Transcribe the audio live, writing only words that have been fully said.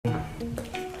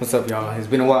What's up, y'all? It's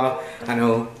been a while, I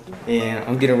know, and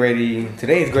I'm getting ready.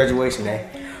 Today is graduation day.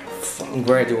 I'm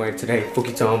graduating today, fuck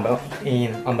you talking about.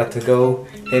 And I'm about to go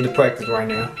head to practice right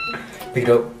now. Pick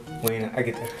it up when I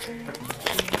get there.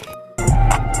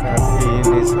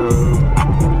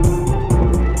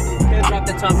 Gonna drop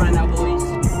the top right now, boys.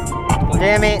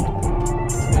 Damn it.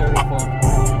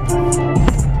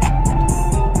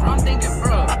 I'm thinking,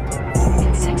 bro.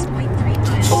 6.3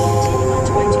 miles.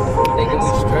 Thinking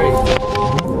we straight.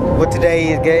 What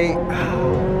today is, Gabe?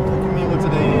 What do you mean what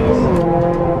today is?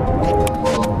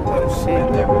 Oh shit.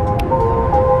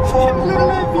 Can't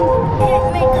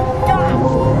make a dot.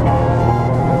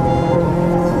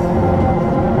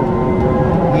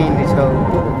 We in this hole.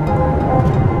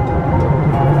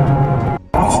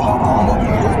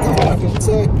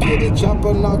 Get it,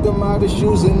 jumper, knock them out of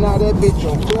shoes, and now that bitch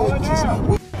on crutches.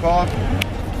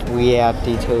 We out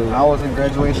these hoes. I was in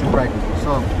graduation practice. What's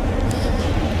up?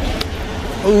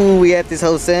 Ooh, we at this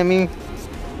whole Sammy.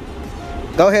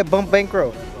 Go ahead, bump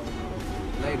bankroll.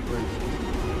 Lady bird.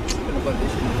 Finna put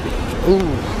this shit. Ooh.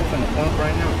 I'm finna bump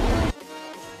right now.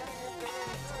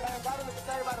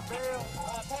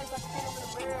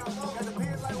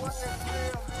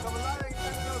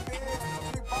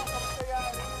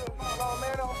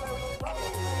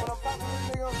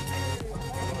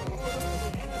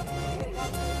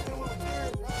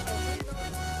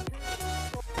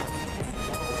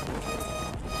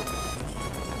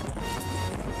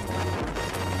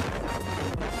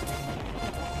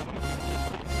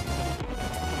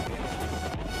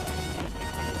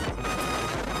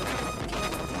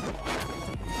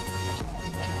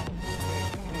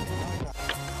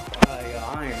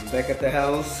 I am back at the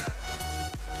house.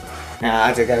 Now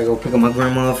I just gotta go pick up my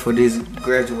grandma for this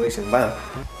graduation. Bye.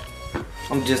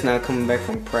 I'm just now coming back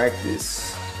from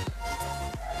practice.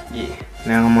 Yeah,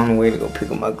 now I'm on the way to go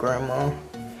pick up my grandma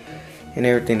and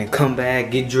everything to come back,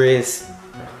 get dressed,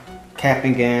 cap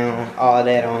and gown, all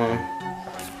that on.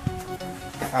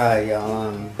 Alright, y'all,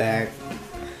 I'm back,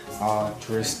 all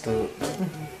dressed up.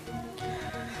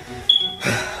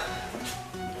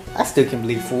 I still can't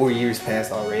believe 4 years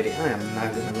passed already. I am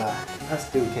not gonna lie. I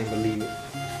still can't believe it.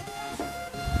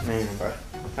 Man, bro.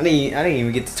 I didn't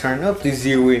even get to turn up this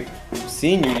year with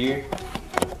senior year.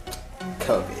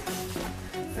 COVID.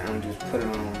 Now I'm just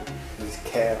putting on this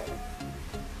cap.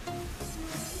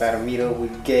 About to meet up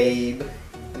with Gabe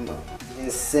and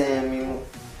Samuel.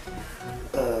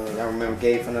 I remember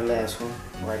Gabe from the last one.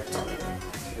 Right there.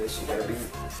 This shit gotta be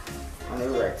on the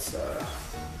right side.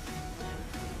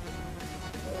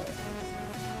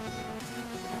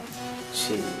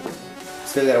 Shit.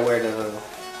 Still gotta wear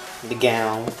the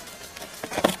gown.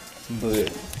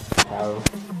 But how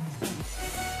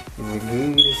is it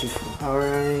good? Is it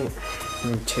alright?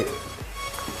 Let me check.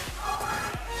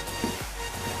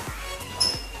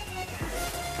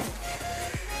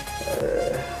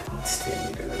 Still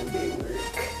need a little bit of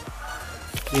work.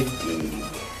 Indeed.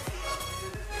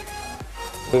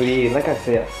 But yeah, like I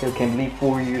said, I still can't believe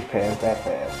 4 years passed that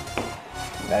fast.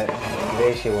 That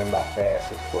shit went by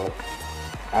fast as fuck.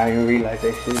 I didn't realize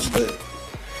that shit, but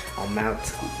I'm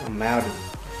out.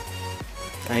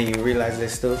 I didn't even realize that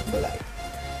stuff, but like,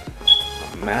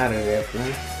 I'm out of there,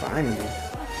 man. Finally.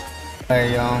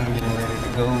 Alright, y'all, I'm getting ready to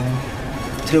go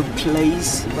to the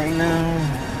place right now.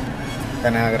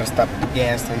 And now I gotta stop at the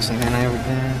gas station and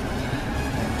everything.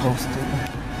 And post it.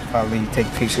 Probably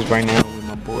take pictures right now with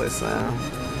my boy Sam.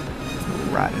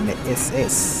 Riding the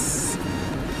SS.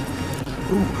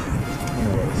 Ooh.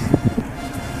 Anyways.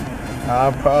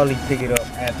 I'll probably pick it up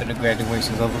after the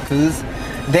graduation's over, cause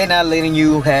they're not letting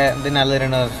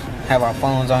us have our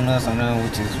phones on us, I know,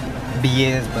 which is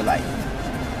BS, but like,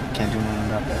 can't do nothing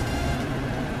about that.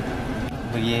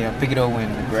 But yeah, I'll pick it up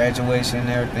when the graduation and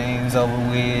everything's over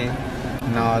with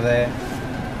and all that.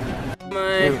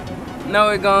 Man, know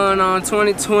it going on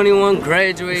 2021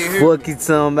 graduate here. Fuck you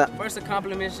talking about? First a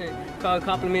compliment called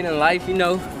compliment in life, you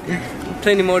know.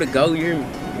 Plenty more to go, you hear me?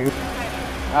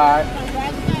 Alright.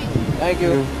 Thank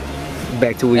you.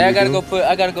 Back to what Hey, you I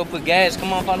gotta go put gas.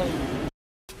 Come on, follow me.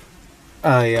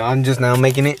 Oh yeah, I'm just now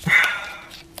making it.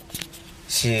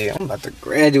 Shit, I'm about to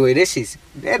graduate.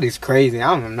 That is crazy.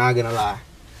 I'm not gonna lie.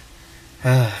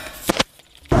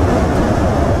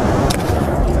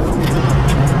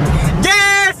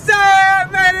 Yes, sir!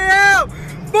 Made it out!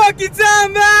 Fuck you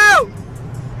talking about!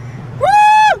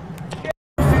 Woo!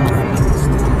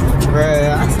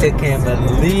 Bruh, I still can't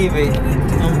believe it.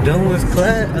 I'm done with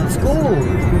school.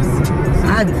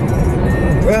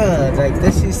 Bruh, like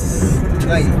this is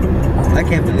like, I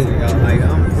can't believe it, y'all. Like,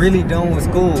 I'm really done with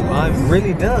school. I'm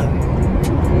really done.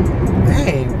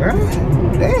 Hey, bro,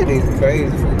 that is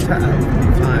crazy.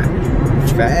 Fine.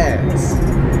 fast.